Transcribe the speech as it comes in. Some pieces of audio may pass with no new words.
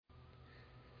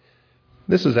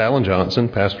This is Alan Johnson,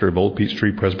 pastor of Old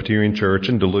Peachtree Presbyterian Church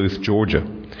in Duluth, Georgia.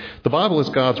 The Bible is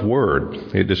God's Word.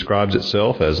 It describes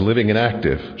itself as living and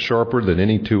active, sharper than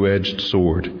any two-edged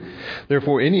sword.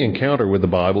 Therefore, any encounter with the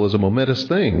Bible is a momentous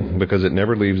thing because it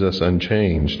never leaves us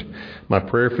unchanged. My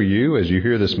prayer for you as you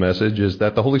hear this message is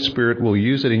that the Holy Spirit will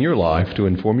use it in your life to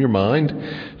inform your mind,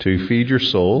 to feed your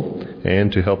soul,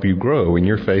 and to help you grow in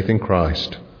your faith in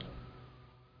Christ.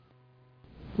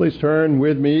 Please turn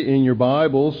with me in your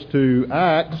Bibles to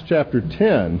Acts chapter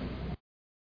 10.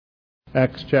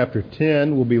 Acts chapter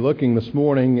 10, we'll be looking this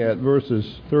morning at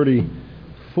verses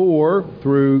 34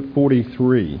 through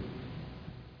 43.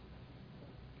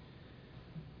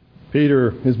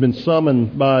 Peter has been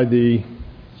summoned by the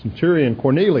centurion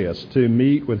Cornelius to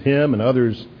meet with him and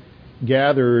others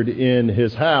gathered in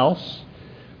his house.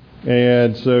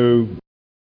 And so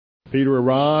Peter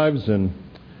arrives, and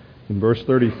in verse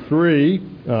 33,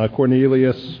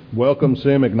 Cornelius welcomes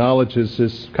him, acknowledges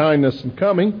his kindness in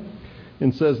coming,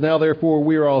 and says, "Now therefore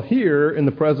we are all here in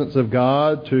the presence of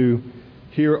God to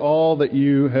hear all that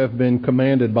you have been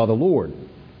commanded by the Lord."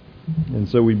 And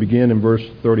so we begin in verse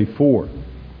 34.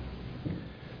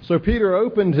 "So Peter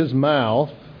opened his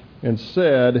mouth and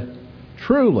said,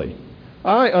 'Truly,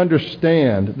 I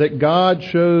understand that God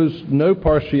shows no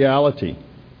partiality,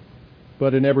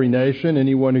 but in every nation,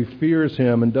 anyone who fears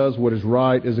him and does what is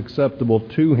right is acceptable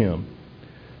to him.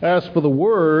 As for the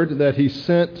word that he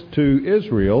sent to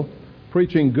Israel,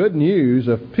 preaching good news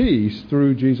of peace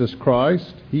through Jesus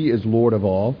Christ, he is Lord of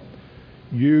all.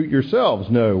 You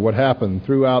yourselves know what happened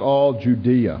throughout all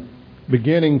Judea,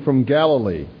 beginning from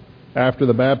Galilee, after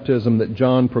the baptism that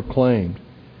John proclaimed,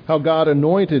 how God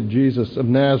anointed Jesus of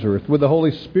Nazareth with the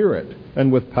Holy Spirit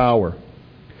and with power.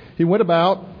 He went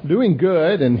about doing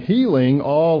good and healing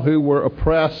all who were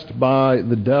oppressed by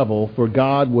the devil, for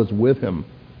God was with him.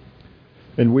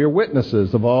 And we are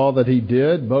witnesses of all that he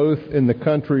did, both in the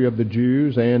country of the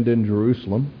Jews and in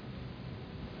Jerusalem.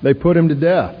 They put him to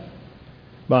death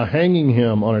by hanging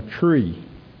him on a tree.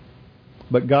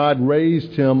 But God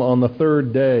raised him on the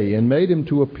third day and made him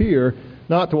to appear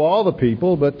not to all the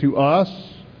people, but to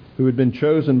us who had been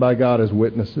chosen by God as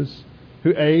witnesses,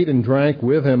 who ate and drank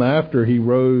with him after he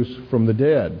rose from the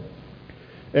dead.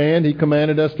 And he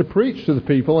commanded us to preach to the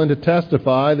people and to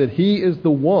testify that he is the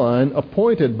one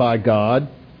appointed by God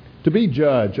to be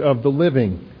judge of the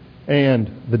living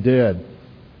and the dead.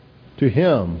 To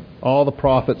him all the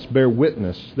prophets bear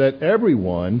witness that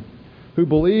everyone who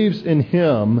believes in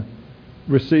him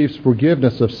receives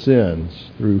forgiveness of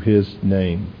sins through his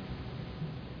name."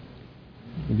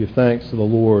 We give thanks to the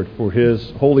Lord for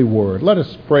his holy word. Let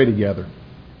us pray together.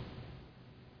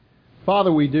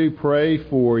 Father, we do pray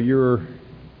for your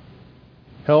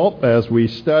help as we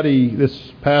study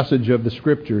this passage of the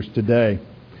Scriptures today.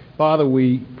 Father,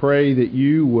 we pray that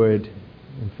you would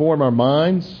inform our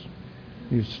minds,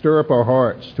 you stir up our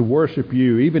hearts to worship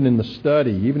you, even in the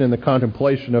study, even in the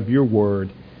contemplation of your word.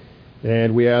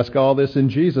 And we ask all this in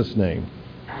Jesus' name.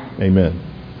 Amen.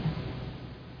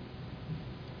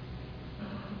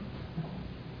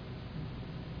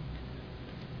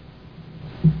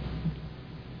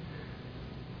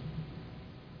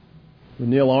 When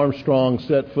Neil Armstrong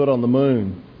set foot on the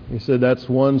moon, he said that's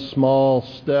one small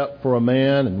step for a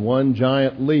man and one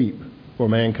giant leap for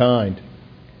mankind.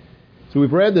 So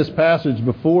we've read this passage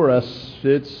before us.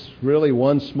 It's really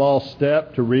one small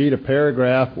step to read a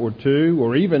paragraph or two,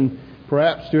 or even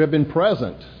perhaps to have been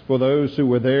present for those who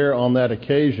were there on that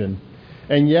occasion.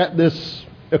 And yet this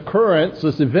occurrence,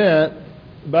 this event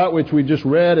about which we just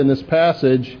read in this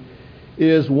passage,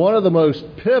 is one of the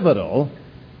most pivotal,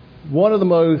 one of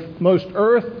the most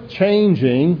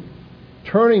earth-changing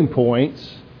turning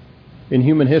points in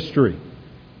human history.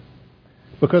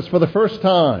 Because for the first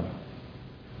time,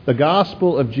 the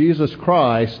gospel of Jesus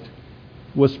Christ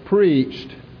was preached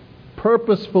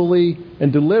purposefully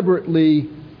and deliberately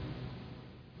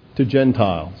to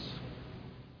Gentiles.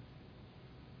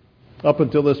 Up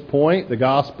until this point, the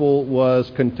gospel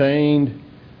was contained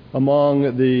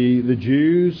among the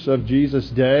Jews of Jesus'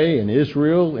 day in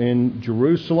Israel, in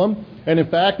Jerusalem. And in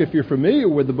fact, if you're familiar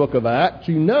with the book of Acts,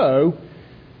 you know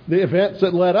the events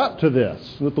that led up to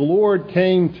this. That the Lord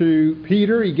came to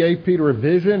Peter. He gave Peter a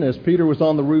vision as Peter was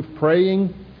on the roof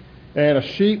praying, and a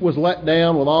sheet was let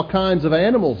down with all kinds of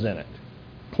animals in it.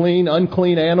 Clean,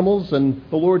 unclean animals. And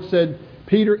the Lord said,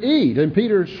 "Peter, eat." And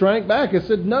Peter shrank back and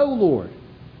said, "No, Lord.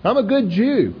 I'm a good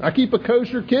Jew. I keep a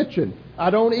kosher kitchen. I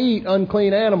don't eat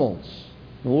unclean animals."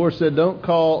 The Lord said, "Don't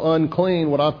call unclean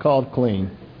what I've called clean."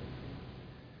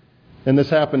 And this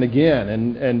happened again.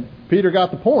 And Peter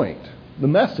got the point, the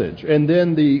message. And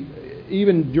then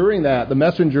even during that, the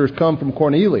messengers come from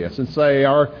Cornelius and say,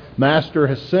 our master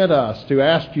has sent us to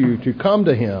ask you to come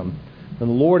to him. And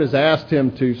the Lord has asked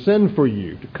him to send for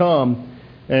you to come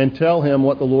and tell him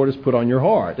what the Lord has put on your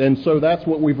heart. And so that's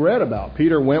what we've read about.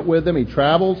 Peter went with them. He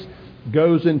travels,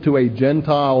 goes into a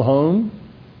Gentile home.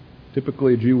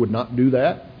 Typically a Jew would not do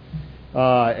that.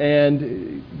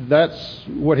 And that's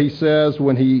what he says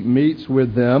when he meets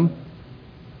with them.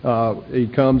 He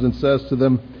comes and says to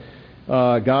them,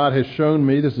 God has shown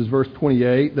me, this is verse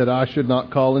 28, that I should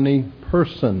not call any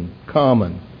person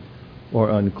common or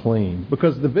unclean.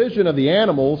 Because the vision of the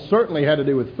animals certainly had to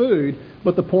do with food,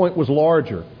 but the point was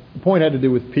larger. The point had to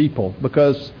do with people.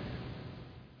 Because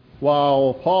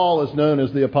while Paul is known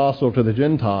as the apostle to the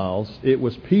Gentiles, it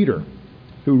was Peter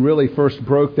who really first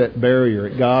broke that barrier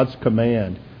at God's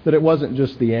command, that it wasn't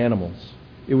just the animals,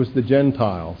 it was the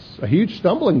Gentiles. A huge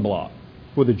stumbling block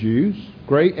for the Jews,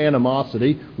 great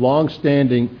animosity,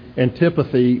 long-standing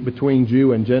antipathy between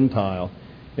Jew and Gentile.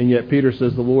 And yet Peter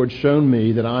says, the Lord's shown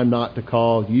me that I'm not to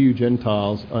call you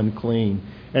Gentiles unclean.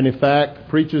 And in fact,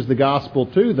 preaches the gospel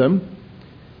to them.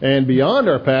 And beyond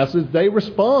our passage, they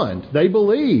respond. They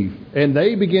believe. And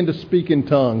they begin to speak in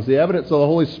tongues. The evidence of the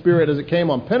Holy Spirit as it came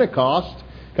on Pentecost,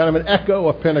 kind of an echo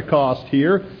of Pentecost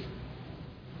here,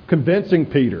 convincing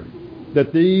Peter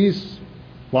that these,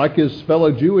 like his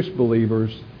fellow Jewish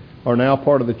believers, are now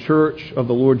part of the church of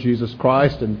the Lord Jesus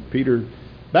Christ. And Peter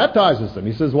baptizes them.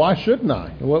 He says, why shouldn't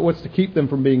I? What's to keep them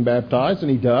from being baptized? And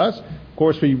he does. Of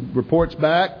course, he reports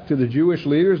back to the Jewish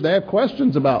leaders. They have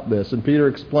questions about this. And Peter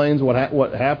explains what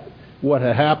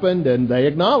had happened. And they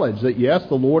acknowledge that, yes,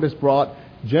 the Lord has brought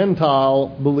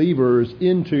Gentile believers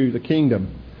into the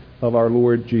kingdom of our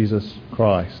Lord Jesus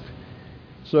Christ.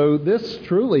 So this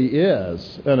truly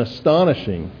is an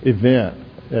astonishing event,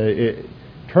 a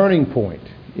turning point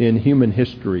in human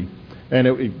history. And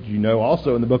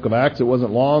also in the book of Acts, it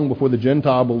wasn't long before the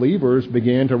Gentile believers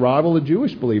began to rival the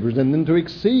Jewish believers and then to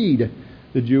exceed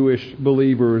the Jewish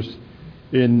believers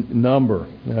in number.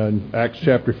 Acts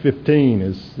chapter 15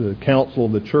 is the council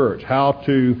of the church, how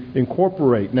to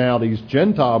incorporate now these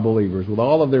Gentile believers with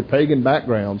all of their pagan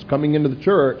backgrounds coming into the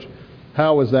church.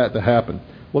 How is that to happen?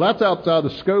 Well, that's outside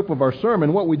the scope of our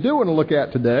sermon. What we do want to look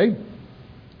at today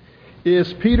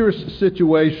is Peter's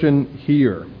situation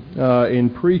here in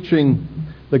preaching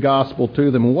the gospel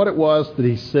to them and what it was that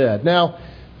he said. Now,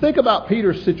 think about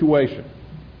Peter's situation.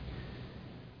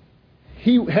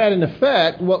 He had in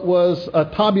effect what was a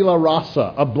tabula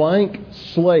rasa, a blank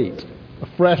slate, a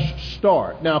fresh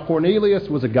start. Now, Cornelius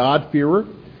was a God-fearer.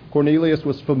 Cornelius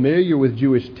was familiar with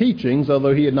Jewish teachings,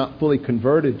 although he had not fully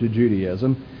converted to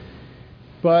Judaism.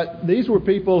 But these were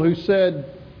people who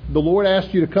said, the Lord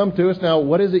asked you to come to us. Now,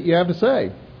 what is it you have to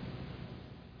say?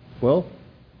 Well,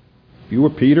 if you were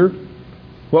Peter,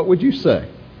 what would you say?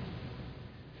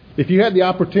 If you had the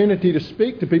opportunity to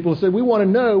speak to people who said, we want to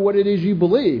know what it is you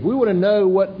believe. We want to know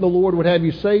what the Lord would have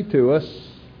you say to us.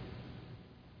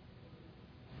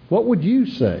 What would you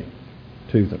say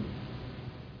to them?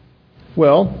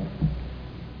 Well,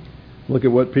 look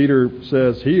at what Peter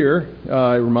says here. It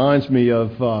reminds me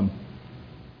of a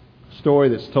story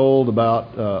that's told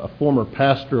about a former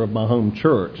pastor of my home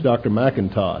church, Dr.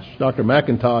 McIntosh. Dr.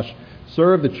 McIntosh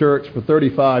served the church for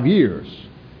 35 years,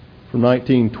 from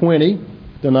 1920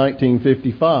 to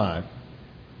 1955.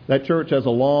 That church has a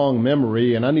long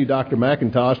memory, and I knew Dr.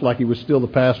 McIntosh like he was still the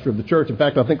pastor of the church. In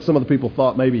fact, I think some of the people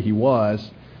thought maybe he was,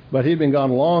 but he'd been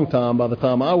gone a long time by the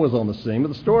time I was on the scene. But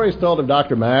the story is told of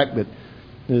Dr. Mack that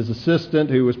his assistant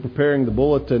who was preparing the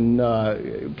bulletin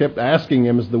kept asking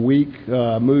him as the week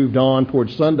moved on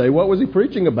towards Sunday, what was he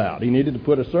preaching about? He needed to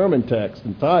put a sermon text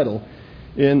and title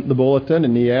in the bulletin,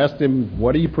 and he asked him,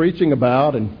 what are you preaching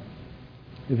about? And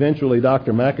eventually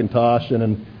Dr. McIntosh,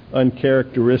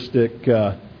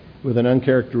 with an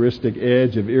uncharacteristic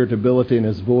edge of irritability in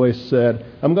his voice, said,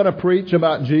 I'm going to preach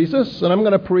about Jesus, and I'm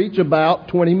going to preach about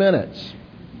 20 minutes.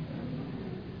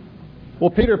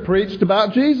 Well, Peter preached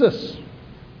about Jesus.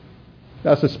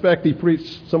 I suspect he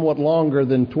preached somewhat longer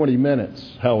than 20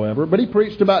 minutes, however, but he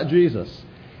preached about Jesus.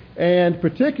 And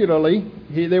particularly,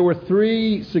 there were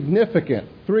three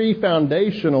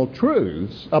foundational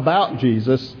truths about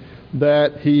Jesus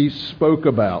that he spoke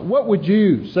about. What would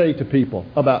you say to people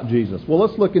about Jesus? Well,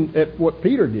 let's look at what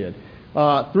Peter did.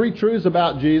 Three truths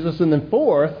about Jesus, and then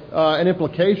fourth, an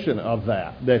implication of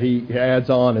that he adds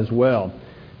on as well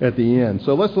at the end.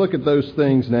 So let's look at those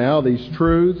things now, these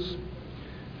truths.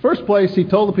 First place, he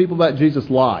told the people about Jesus'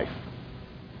 life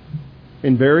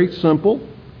in very simple,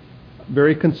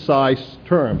 very concise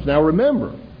terms. Now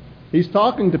remember, he's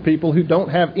talking to people who don't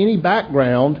have any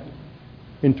background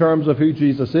in terms of who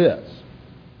Jesus is.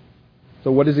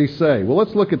 So what does he say? Well,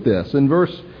 let's look at this. In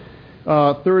verse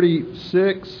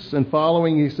 36 and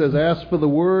following, he says, "As for the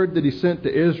word that he sent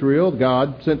to Israel,"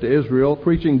 God sent to Israel,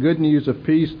 "preaching good news of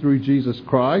peace through Jesus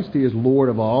Christ, he is Lord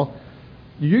of all.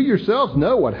 You yourselves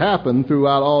know what happened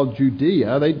throughout all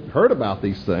Judea." They heard about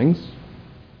these things,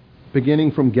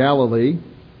 beginning from Galilee,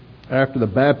 after the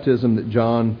baptism that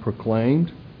John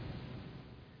proclaimed.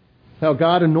 How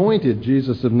God anointed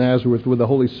Jesus of Nazareth with the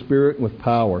Holy Spirit and with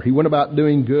power. He went about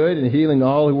doing good and healing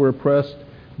all who were oppressed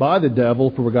by the devil,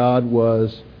 for God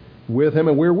was with him,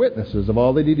 and we're witnesses of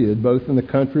all that he did, both in the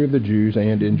country of the Jews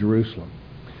and in Jerusalem.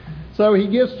 So he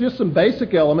gives just some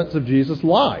basic elements of Jesus'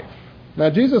 life. Now,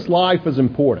 Jesus' life is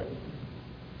important.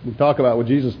 We talk about when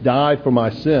Jesus died for my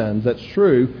sins. That's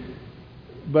true.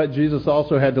 But Jesus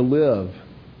also had to live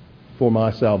for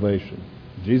my salvation.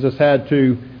 Jesus had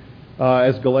to,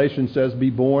 as Galatians says, be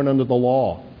born under the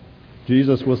law.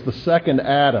 Jesus was the second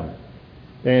Adam,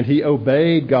 and he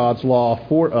obeyed God's law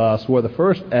for us where the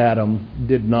first Adam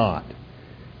did not.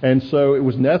 And so it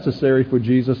was necessary for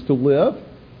Jesus to live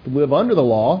under the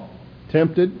law,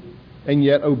 tempted, and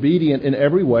yet obedient in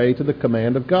every way to the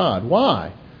command of God.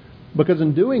 Why? Because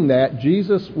in doing that,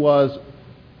 Jesus was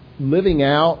living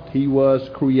out, he was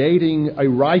creating a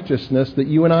righteousness that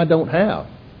you and I don't have.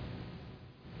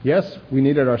 Yes, we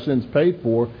needed our sins paid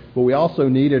for, but we also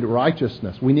needed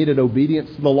righteousness. We needed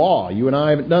obedience to the law. You and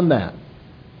I haven't done that,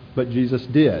 but Jesus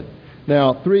did.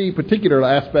 Now, three particular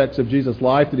aspects of Jesus'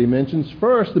 life that he mentions.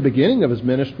 First, the beginning of his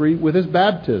ministry with his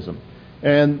baptism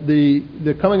and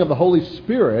the coming of the Holy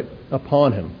Spirit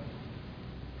upon him.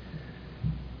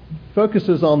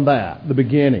 Focuses on that, the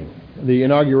beginning, the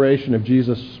inauguration of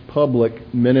Jesus'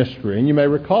 public ministry. And you may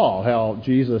recall how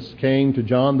Jesus came to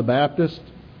John the Baptist.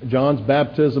 John's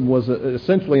baptism was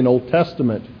essentially an Old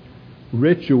Testament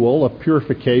ritual of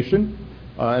purification,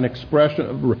 an expression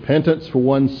of repentance for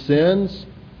one's sins.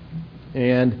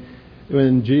 And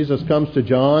when Jesus comes to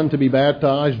John to be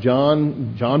baptized,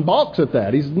 John balks at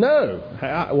that. He says, "No,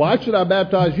 why should I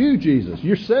baptize you, Jesus?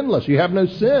 You're sinless. You have no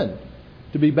sin."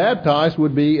 To be baptized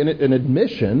would be an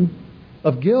admission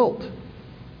of guilt.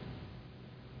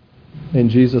 And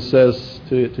Jesus says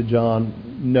to John,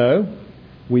 "No,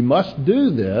 we must do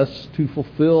this to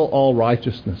fulfill all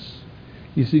righteousness."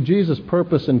 You see, Jesus'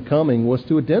 purpose in coming was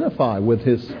to identify with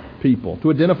his people,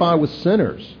 to identify with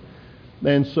sinners.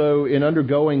 And so in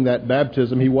undergoing that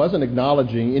baptism, he wasn't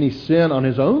acknowledging any sin on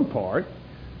his own part,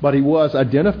 but he was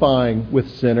identifying with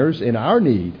sinners in our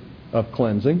need of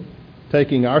cleansing,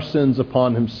 taking our sins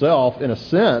upon himself, in a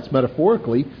sense,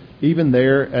 metaphorically, even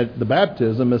there at the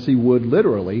baptism, as he would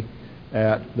literally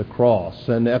at the cross.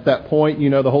 And at that point,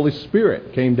 the Holy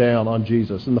Spirit came down on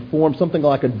Jesus in the form something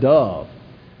like a dove.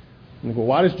 And you go,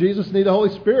 why does Jesus need the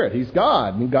Holy Spirit? He's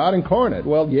God, and God incarnate.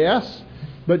 Well, yes,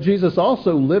 but Jesus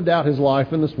also lived out his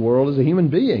life in this world as a human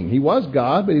being. He was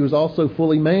God, but he was also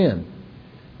fully man.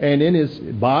 And in his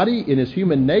body, in his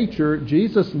human nature,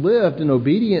 Jesus lived in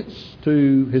obedience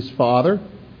to his Father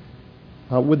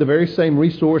with the very same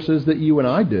resources that you and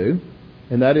I do,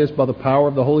 and that is by the power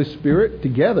of the Holy Spirit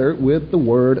together with the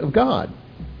Word of God.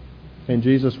 And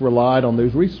Jesus relied on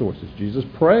those resources. Jesus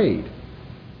prayed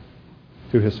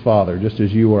to his Father, just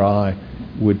as you or I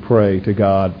would pray to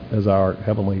God as our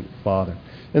Heavenly Father.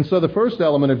 And so the first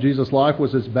element of Jesus' life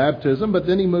was his baptism, but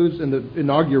then he moves in the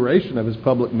inauguration of his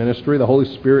public ministry, the Holy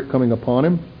Spirit coming upon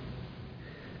him.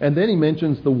 And then he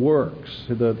mentions the works,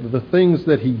 the things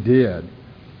that he did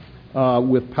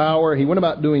with power. He went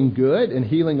about doing good and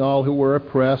healing all who were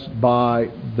oppressed by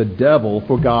the devil,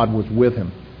 for God was with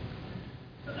him.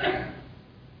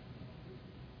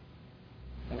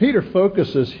 Peter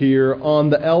focuses here on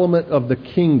the element of the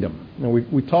kingdom. Now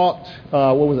we talked,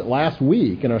 last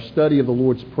week in our study of the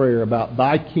Lord's Prayer about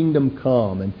thy kingdom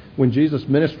come. And when Jesus'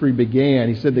 ministry began,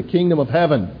 he said the kingdom of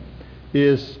heaven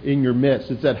is in your midst.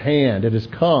 It's at hand. It has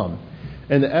come.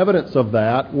 And the evidence of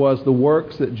that was the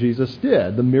works that Jesus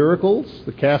did. The miracles,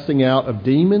 the casting out of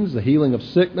demons, the healing of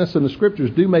sickness. And the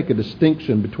Scriptures do make a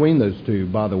distinction between those two,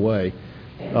 by the way,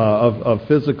 of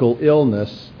physical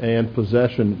illness and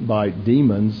possession by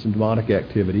demons and demonic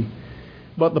activity.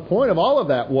 But the point of all of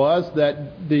that was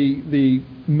that the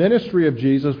ministry of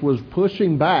Jesus was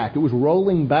pushing back. It was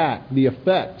rolling back the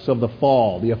effects of the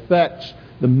fall, the effects,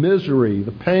 the misery,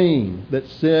 the pain that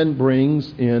sin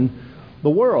brings in the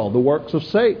world, the works of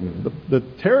Satan, the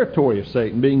territory of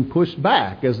Satan being pushed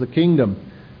back as the kingdom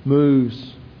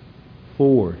moves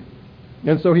forward.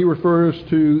 And so he refers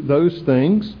to those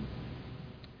things.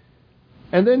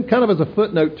 And then kind of as a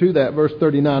footnote to that, verse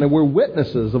 39, and we're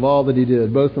witnesses of all that he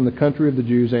did, both in the country of the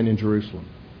Jews and in Jerusalem.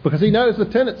 Because he knows the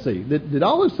tendency. Did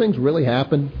all those things really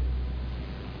happen?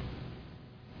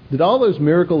 Did all those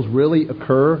miracles really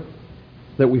occur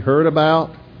that we heard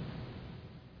about?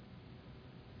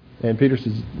 And Peter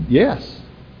says, yes,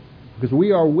 because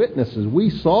we are witnesses. We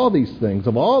saw these things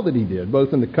of all that he did,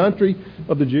 both in the country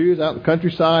of the Jews, out in the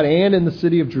countryside, and in the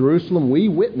city of Jerusalem. We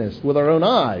witnessed with our own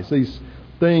eyes these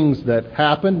things that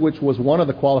happened, which was one of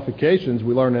the qualifications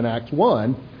we learned in Acts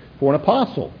 1 for an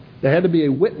apostle. They had to be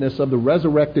a witness of the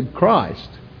resurrected Christ.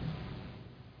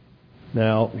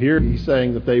 Now, here he's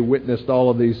saying that they witnessed all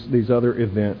of these other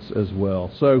events as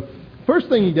well. So, first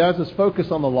thing he does is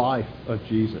focus on the life of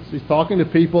Jesus. He's talking to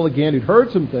people, again, who'd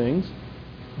heard some things,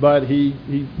 but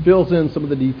he fills in some of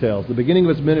the details. The beginning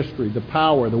of his ministry, the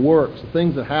power, the works, the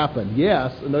things that happened.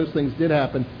 Yes, and those things did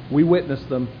happen. We witnessed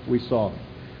them. We saw them.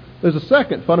 There's a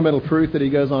second fundamental truth that he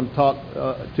goes on to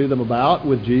talk to them about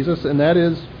with Jesus, and that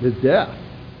is his death.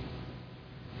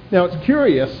 Now, it's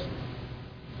curious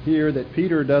here that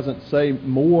Peter doesn't say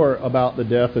more about the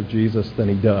death of Jesus than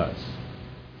he does.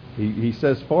 He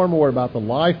says far more about the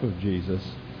life of Jesus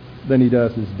than he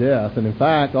does his death. And in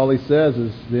fact, all he says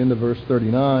is, the end of verse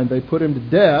 39, they put him to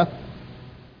death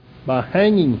by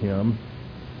hanging him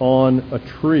on a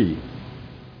tree.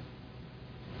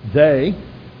 They,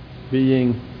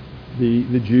 being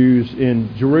the Jews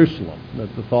in Jerusalem.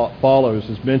 That the thought follows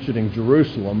is mentioning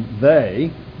Jerusalem.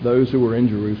 They, those who were in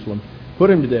Jerusalem, put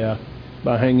him to death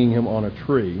by hanging him on a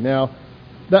tree. Now,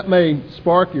 that may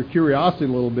spark your curiosity a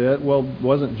little bit. Well,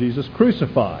 wasn't Jesus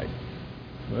crucified?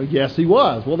 Well, yes, he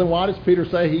was. Well, then why does Peter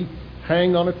say he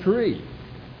hanged on a tree?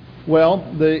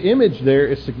 Well, the image there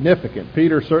is significant.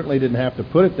 Peter certainly didn't have to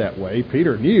put it that way.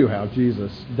 Peter knew how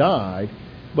Jesus died,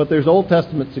 but there's Old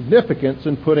Testament significance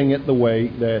in putting it the way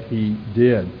that he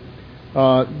did.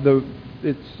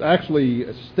 It's actually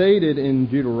stated in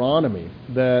Deuteronomy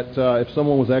that if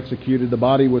someone was executed, the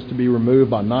body was to be removed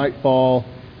by nightfall.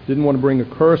 Didn't want to bring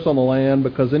a curse on the land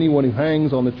because anyone who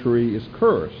hangs on the tree is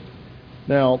cursed.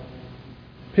 Now,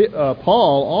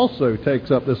 Paul also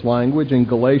takes up this language in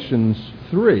Galatians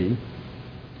 3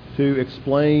 to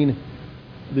explain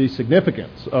the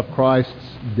significance of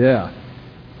Christ's death.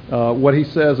 What he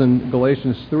says in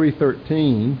Galatians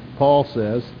 3:13, Paul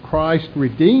says, Christ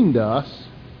redeemed us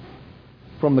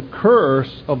from the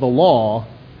curse of the law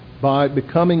by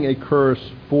becoming a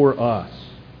curse for us.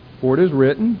 For it is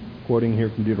written, quoting here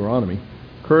from Deuteronomy,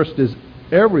 cursed is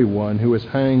everyone who is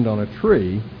hanged on a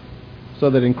tree,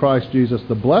 so that in Christ Jesus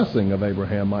the blessing of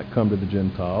Abraham might come to the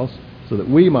Gentiles, so that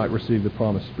we might receive the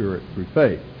promised Spirit through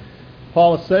faith.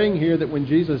 Paul is saying here that when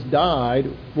Jesus died,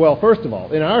 well, first of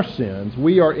all, in our sins,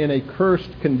 we are in a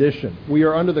cursed condition. We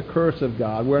are under the curse of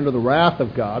God. We're under the wrath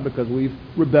of God because we've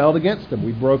rebelled against Him.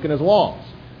 We've broken His laws.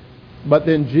 But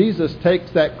then Jesus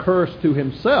takes that curse to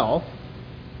Himself,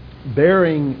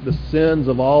 bearing the sins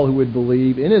of all who would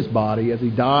believe in His body as He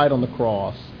died on the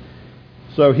cross.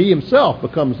 So He Himself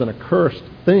becomes an accursed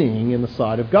thing in the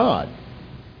sight of God.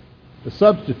 The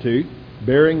substitute,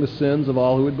 bearing the sins of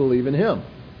all who would believe in Him.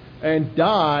 And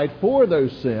died for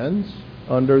those sins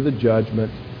under the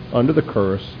judgment, under the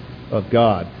curse of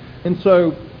God. And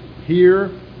so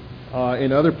here,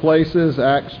 in other places,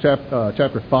 Acts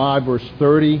chapter 5, verse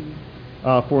 30,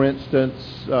 for instance,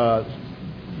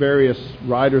 various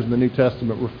writers in the New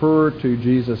Testament refer to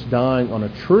Jesus dying on a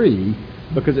tree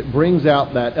because it brings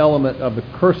out that element of the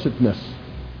cursedness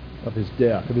of His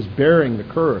death, of His bearing the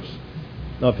curse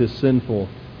of His sinful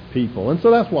people. And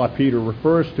so that's why Peter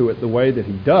refers to it the way that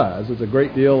he does. There's a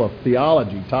great deal of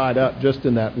theology tied up just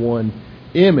in that one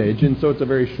image, and so it's a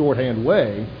very shorthand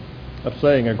way of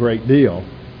saying a great deal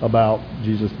about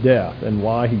Jesus' death and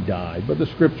why He died. But the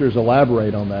Scriptures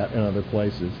elaborate on that in other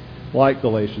places, like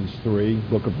Galatians 3,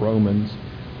 book of Romans,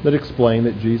 that explain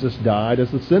that Jesus died as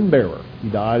the sin bearer. He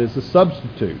died as the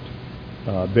substitute,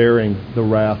 bearing the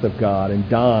wrath of God and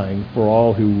dying for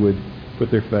all who would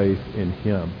put their faith in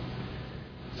Him.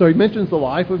 So he mentions the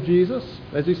life of Jesus.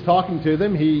 As he's talking to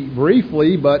them, he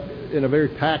briefly, but in a very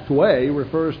packed way,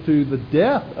 refers to the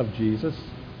death of Jesus.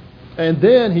 And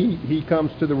then he comes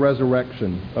to the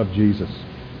resurrection of Jesus.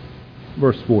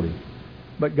 Verse 40.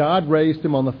 But God raised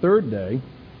Him on the third day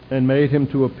and made Him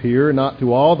to appear not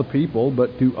to all the people,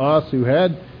 but to us who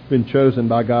had been chosen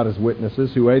by God as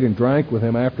witnesses, who ate and drank with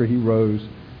Him after He rose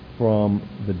from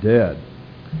the dead.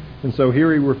 And so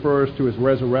here he refers to His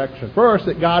resurrection. First,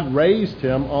 that God raised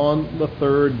Him on the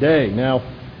third day. Now,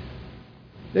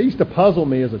 it used to puzzle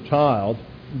me as a child,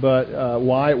 but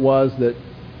why it was that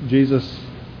Jesus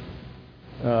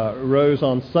rose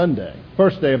on Sunday,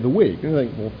 first day of the week. You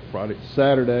think, well, Friday,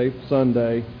 Saturday,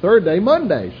 Sunday, third day,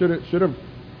 Monday. Should have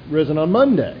risen on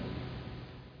Monday.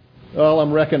 Well,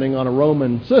 I'm reckoning on a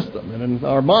Roman system and in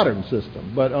our modern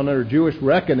system. But on our Jewish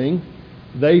reckoning,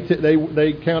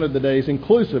 they counted the days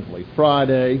inclusively.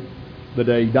 Friday, the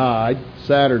day he died,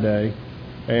 Saturday,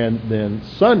 and then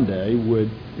Sunday would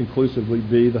inclusively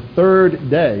be the third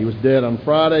day. He was dead on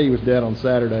Friday, he was dead on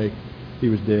Saturday, he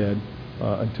was dead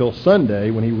until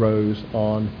Sunday when he rose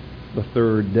on the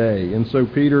third day. And so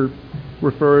Peter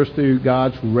refers to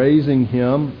God's raising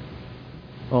him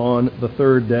on the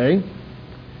third day,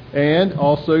 and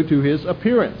also to his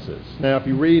appearances. Now, if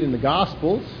you read in the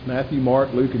Gospels, Matthew,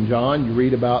 Mark, Luke, and John, you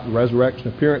read about the resurrection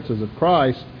appearances of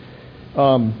Christ.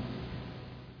 The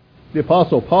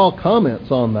Apostle Paul comments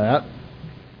on that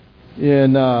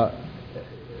in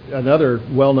another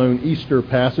well-known Easter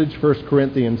passage, 1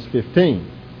 Corinthians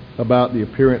 15, about the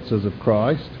appearances of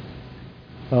Christ.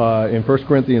 In 1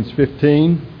 Corinthians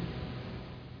 15,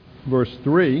 verse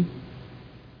 3,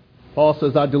 Paul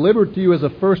says, I delivered to you as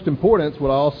of first importance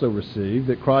what I also received,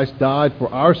 that Christ died for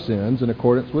our sins in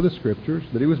accordance with the Scriptures,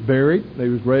 that he was buried, that he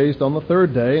was raised on the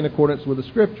third day in accordance with the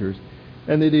Scriptures,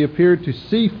 and that he appeared to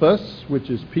Cephas, which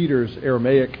is Peter's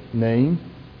Aramaic name,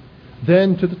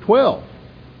 then to the 12.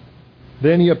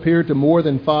 Then he appeared to more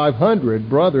than 500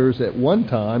 brothers at one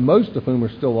time, most of whom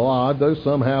are still alive, though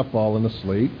some have fallen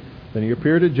asleep. Then he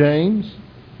appeared to James,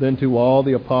 then to all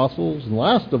the apostles, and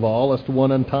last of all, as to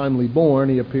one untimely born,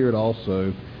 he appeared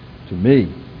also to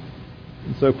me.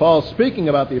 And so Paul's speaking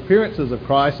about the appearances of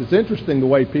Christ. It's interesting the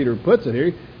way Peter puts it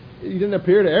here. He didn't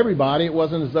appear to everybody. It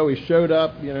wasn't as though he showed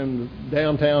up, in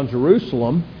downtown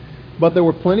Jerusalem, but there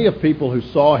were plenty of people who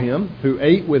saw him, who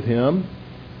ate with him.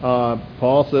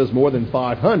 Paul says more than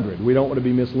 500. We don't want to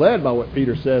be misled by what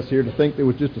Peter says here to think there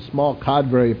was just a small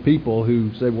cadre of people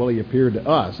who said, well, he appeared to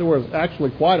us. There was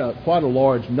actually quite a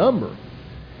large number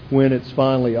when it's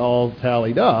finally all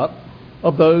tallied up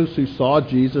of those who saw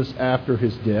Jesus after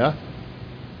his death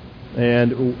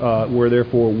and were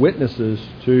therefore witnesses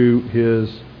to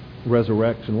his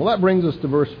resurrection. Well, that brings us to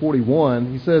verse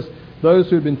 41. He says, those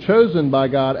who had been chosen by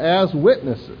God as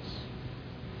witnesses,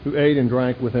 who ate and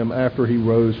drank with him after he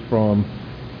rose from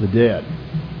the dead.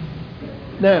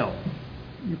 Now,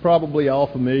 you're probably all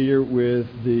familiar with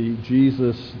the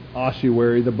Jesus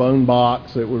ossuary, the bone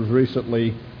box that was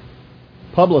recently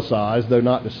publicized, though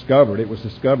not discovered. It was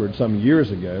discovered some years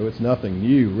ago. It's nothing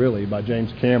new, really, by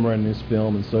James Cameron in his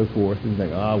film and so forth. And you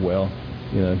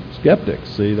think, skeptics,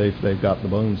 see, they've got the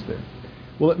bones there.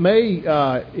 Well, it may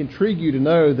intrigue you to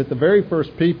know that the very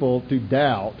first people to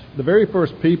doubt, the very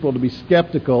first people to be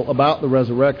skeptical about the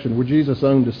resurrection were Jesus'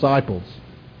 own disciples.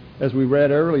 As we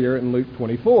read earlier in Luke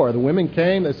 24. The women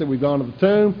came, they said, we've gone to the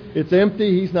tomb, it's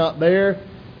empty, he's not there.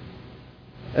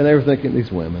 And they were thinking,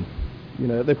 these women,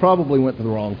 they probably went to the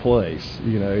wrong place.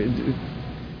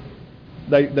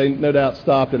 They no doubt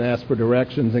stopped and asked for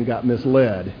directions and got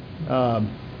misled.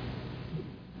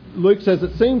 Luke says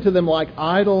it seemed to them like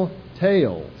idle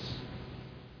tales.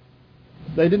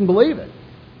 They didn't believe it.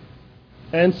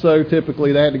 And so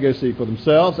typically they had to go see for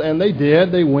themselves, and they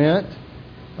did. They went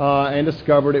and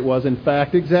discovered it was in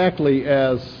fact exactly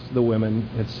as the women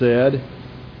had said,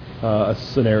 a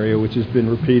scenario which has been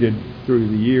repeated through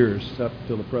the years up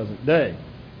till the present day.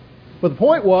 But the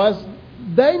point was,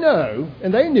 they know,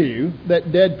 and they knew,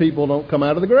 that dead people don't come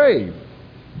out of the grave.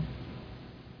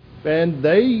 And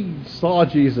they saw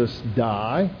Jesus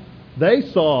die. They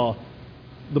saw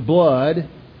the blood.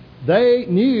 They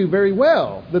knew very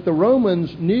well that the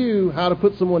Romans knew how to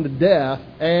put someone to death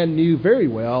and knew very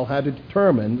well how to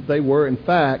determine that they were in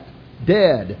fact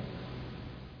dead.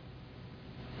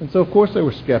 And so of course they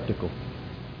were skeptical.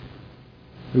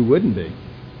 Who wouldn't be?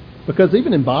 Because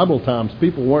even in Bible times,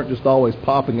 people weren't just always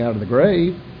popping out of the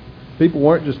grave. People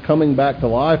weren't just coming back to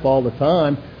life all the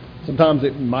time. Sometimes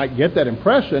it might get that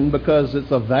impression because it's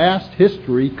a vast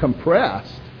history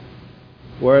compressed.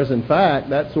 Whereas, in fact,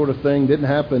 that sort of thing didn't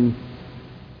happen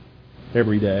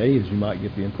every day, as you might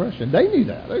get the impression. They knew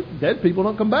that. Dead people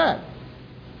don't come back.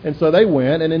 And so they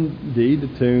went, and indeed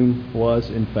the tomb was,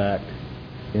 in fact,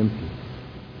 empty.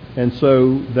 And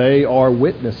so they are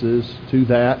witnesses to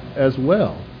that as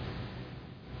well.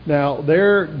 Now,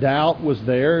 their doubt was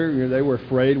there. They were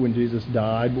afraid when Jesus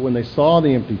died, but when they saw the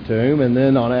empty tomb, and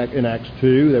then in Acts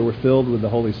 2, they were filled with the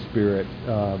Holy Spirit,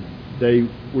 they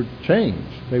were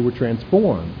changed. They were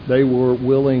transformed. They were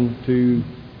willing to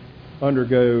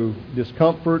undergo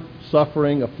discomfort,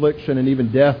 suffering, affliction, and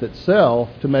even death itself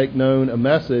to make known a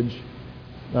message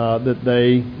that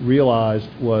they realized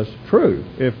was true.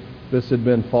 If this had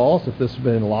been false, if this had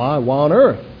been a lie, why on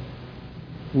earth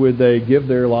would they give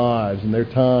their lives and their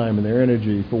time and their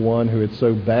energy for one who had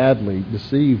so badly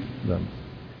deceived them?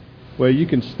 Well, you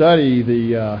can study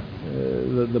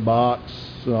the box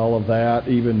and all of that.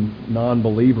 Even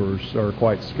non-believers are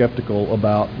quite skeptical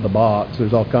about the box.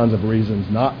 There's all kinds of reasons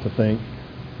not to think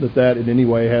that in any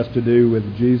way has to do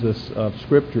with Jesus of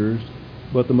Scriptures.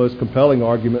 But the most compelling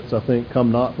arguments, I think,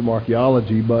 come not from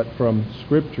archaeology, but from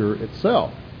Scripture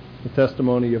itself. The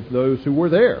testimony of those who were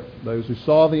there, those who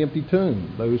saw the empty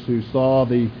tomb, those who saw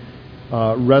the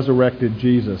resurrected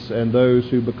Jesus, and those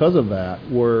who, because of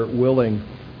that, were willing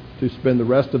to spend the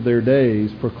rest of their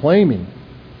days proclaiming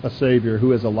a Savior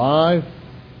who is alive,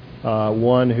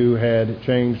 one who had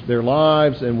changed their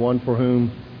lives, and one for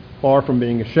whom, far from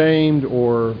being ashamed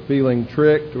or feeling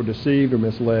tricked or deceived or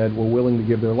misled, were willing to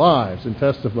give their lives in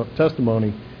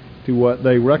testimony to what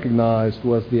they recognized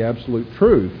was the absolute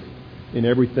truth in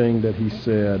everything that he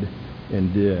said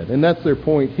and did. And that's their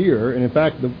point here, and in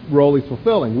fact the role he's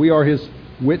fulfilling. We are his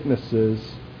witnesses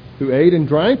who ate and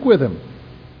drank with him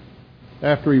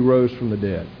after he rose from the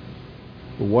dead.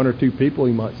 For one or two people,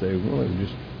 you might say, well, they were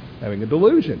just having a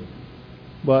delusion.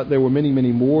 But there were many,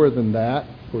 many more than that.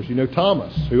 Of course, you know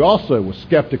Thomas, who also was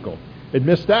skeptical, had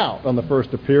missed out on the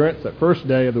first appearance, that first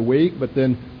day of the week, but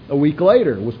then a week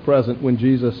later was present when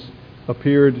Jesus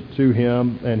appeared to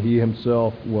him, and he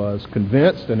himself was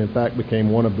convinced and in fact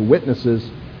became one of the witnesses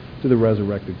to the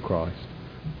resurrected Christ.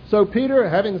 So Peter,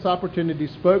 having this opportunity,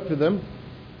 spoke to them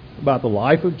about the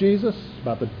life of Jesus,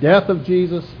 about the death of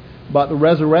Jesus, about the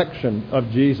resurrection of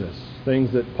Jesus,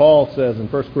 things that Paul says in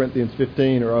 1 Corinthians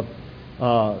 15 are of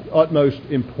utmost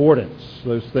importance,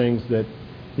 those things that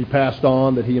he passed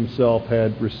on that he himself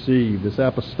had received, this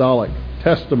apostolic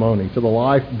testimony to the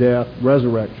life, death,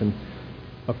 resurrection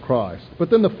of Christ. But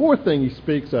then the fourth thing he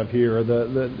speaks of here is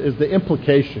the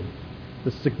implication,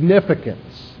 the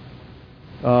significance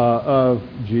of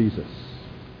Jesus.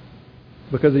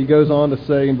 Because he goes on to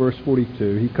say in verse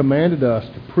 42, he commanded us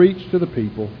to preach to the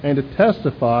people and to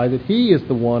testify that he is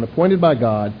the one appointed by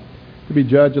God to be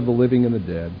judge of the living and the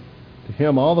dead. To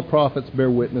him all the prophets bear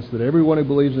witness that everyone who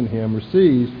believes in him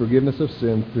receives forgiveness of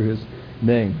sins through his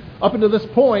name. Up until this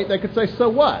point, they could say, so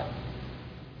what?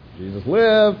 Jesus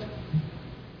lived.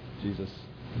 Jesus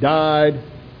died.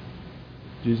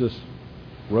 Jesus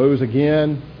rose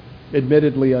again.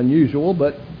 Admittedly unusual,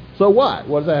 but so what?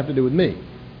 What does that have to do with me?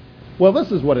 Well,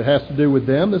 this is what it has to do with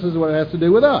them. This is what it has to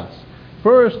do with us.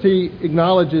 First, he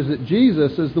acknowledges that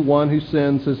Jesus is the one who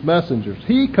sends his messengers.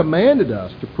 He commanded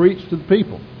us to preach to the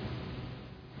people.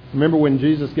 Remember when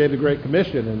Jesus gave the Great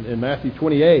Commission in Matthew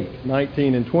 28,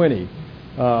 19 and 20.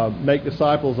 Make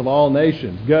disciples of all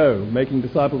nations. Go, making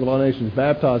disciples of all nations,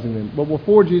 baptizing them. But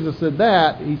before Jesus said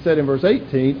that, he said in verse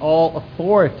 18, all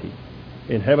authority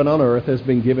in heaven and on earth has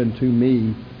been given to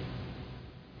me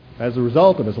as a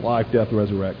result of his life, death, and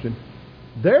resurrection.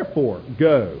 Therefore,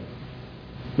 go,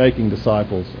 making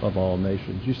disciples of all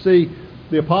nations. You see,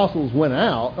 the apostles went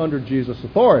out under Jesus'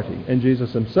 authority, and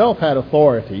Jesus himself had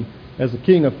authority as the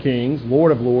King of Kings,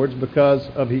 Lord of Lords, because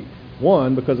of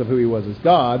who he was as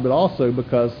God, but also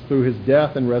because through his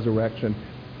death and resurrection,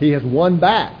 he has won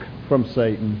back from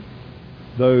Satan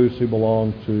those who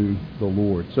belong to the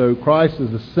Lord. So Christ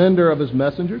is the sender of his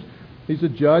messengers. He's the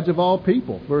judge of all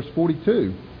people. Verse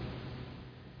 42.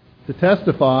 To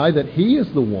testify that he is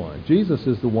the one, Jesus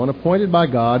is the one appointed by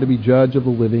God to be judge of the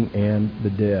living and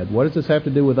the dead. What does this have to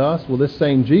do with us? Well, this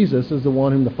same Jesus is the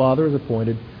one whom the Father has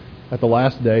appointed at the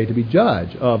last day to be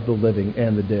judge of the living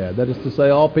and the dead. That is to say,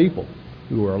 all people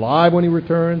who are alive when he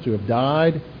returns, who have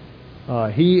died.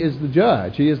 He is the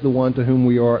judge. He is the one to whom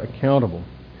we are accountable.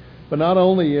 But not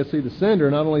only is he the sender,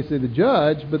 not only is he the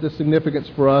judge, but the significance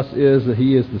for us is that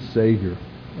he is the Savior.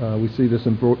 We see this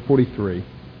in 43.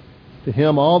 To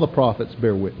him all the prophets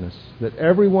bear witness that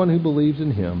everyone who believes in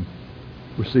him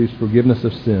receives forgiveness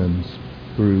of sins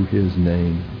through his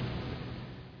name.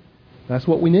 That's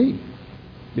what we need.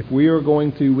 If we are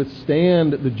going to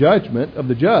withstand the judgment of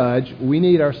the judge, we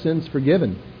need our sins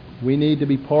forgiven. We need to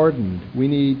be pardoned. We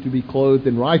need to be clothed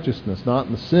in righteousness, not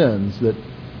in the sins that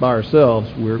by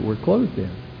ourselves we're clothed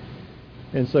in.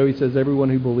 And so he says everyone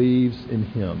who believes in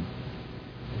him.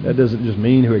 That doesn't just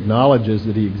mean who acknowledges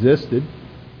that he existed.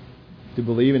 To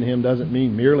believe in him doesn't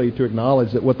mean merely to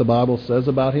acknowledge that what the Bible says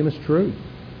about him is true.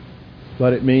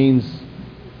 But it means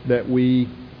that we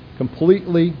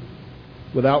completely,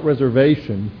 without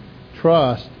reservation,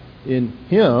 trust in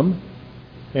him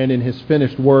and in his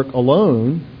finished work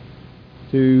alone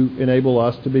to enable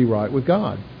us to be right with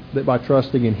God. That by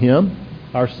trusting in him,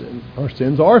 our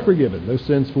sins are forgiven, those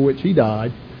sins for which he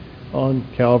died on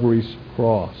Calvary's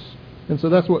cross. And so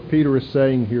that's what Peter is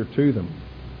saying here to them.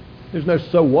 There's no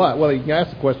so what. Well, you can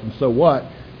ask the question, so what?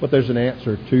 But there's an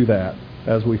answer to that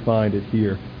as we find it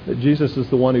here that Jesus is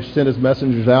the one who sent his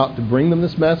messengers out to bring them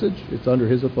this message. It's under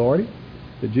his authority.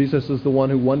 That Jesus is the one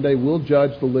who one day will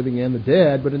judge the living and the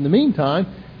dead. But in the meantime,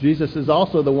 Jesus is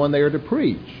also the one they are to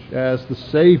preach as the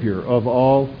Savior of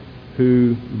all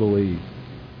who believe.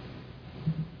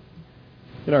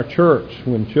 In our church,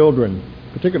 when children,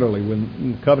 particularly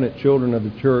when covenant children of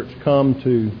the church, come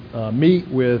to meet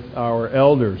with our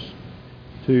elders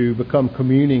to become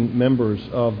communing members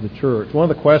of the church, one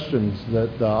of the questions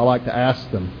that I like to ask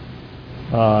them,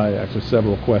 actually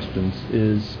several questions,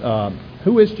 is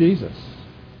who is Jesus?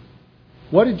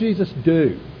 What did Jesus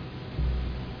do?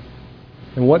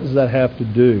 And what does that have to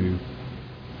do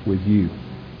with you?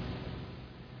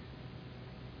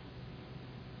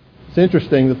 It's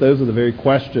interesting that those are the very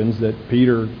questions that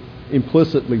Peter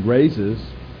implicitly raises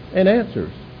and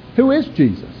answers. Who is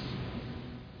Jesus?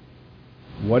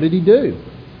 What did he do?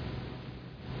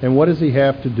 And what does he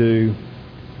have to do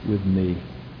with me?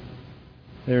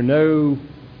 There are no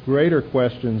greater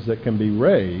questions that can be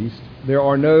raised. There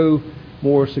are no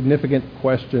more significant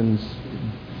questions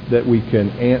that we can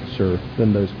answer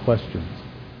than those questions.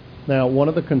 Now, one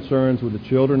of the concerns with the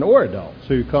children or adults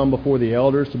who come before the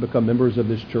elders to become members of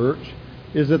this church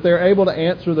is that they're able to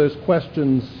answer those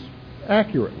questions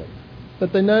accurately,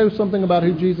 that they know something about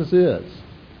who Jesus is,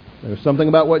 there's something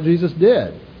about what Jesus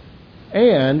did,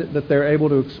 and that they're able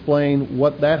to explain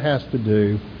what that has to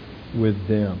do with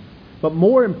them. But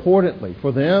more importantly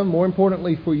for them, more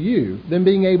importantly for you, than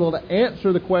being able to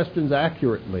answer the questions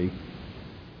accurately,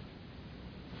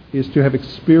 is to have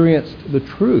experienced the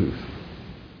truth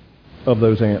of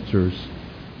those answers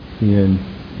in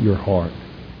your heart.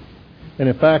 And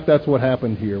in fact, that's what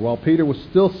happened here. While Peter was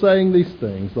still saying these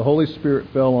things, the Holy Spirit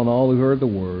fell on all who heard the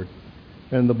word,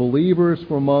 and the believers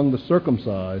from among the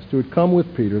circumcised who had come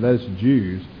with Peter, that is,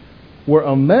 Jews, were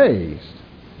amazed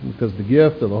because the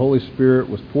gift of the Holy Spirit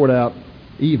was poured out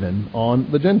even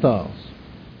on the Gentiles.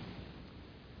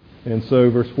 And so,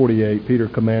 verse 48, Peter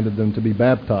commanded them to be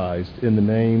baptized in the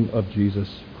name of Jesus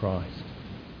Christ.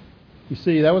 You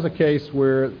see, that was a case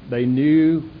where they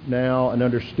knew now and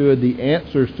understood the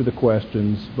answers to the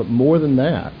questions, but more than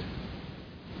that,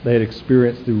 they had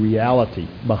experienced the reality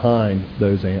behind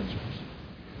those answers.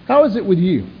 How is it with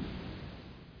you?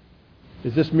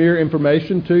 Is this mere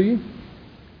information to you?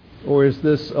 Or is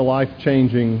this a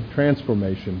life-changing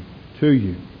transformation to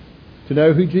you? To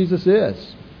know who Jesus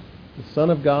is, the Son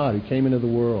of God who came into the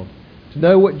world. To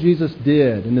know what Jesus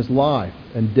did in his life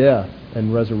and death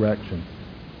and resurrection.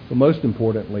 But most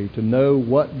importantly, to know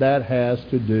what that has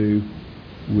to do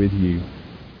with you.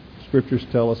 Scriptures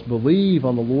tell us, believe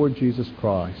on the Lord Jesus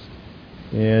Christ,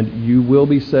 and you will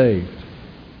be saved.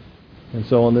 And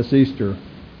so on this Easter,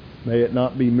 may it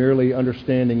not be merely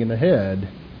understanding in the head,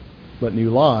 but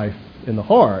new life in the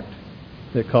heart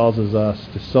that causes us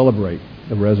to celebrate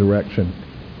the resurrection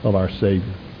of our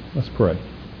Savior. Let's pray.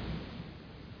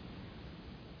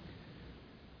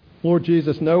 Lord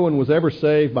Jesus, no one was ever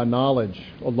saved by knowledge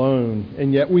alone,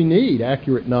 and yet we need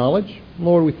accurate knowledge.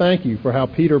 Lord, we thank you for how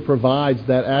Peter provides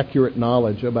that accurate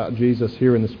knowledge about Jesus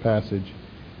here in this passage.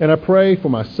 And I pray for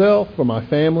myself, for my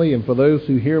family, and for those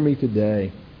who hear me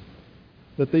today,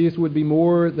 that these would be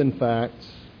more than facts,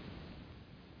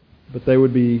 but they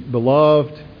would be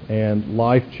beloved and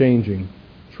life-changing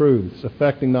truths,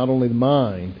 affecting not only the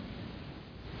mind,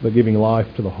 but giving life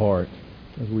to the heart,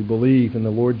 as we believe in the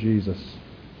Lord Jesus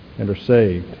and are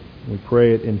saved. We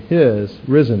pray it in his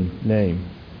risen name.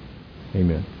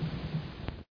 Amen.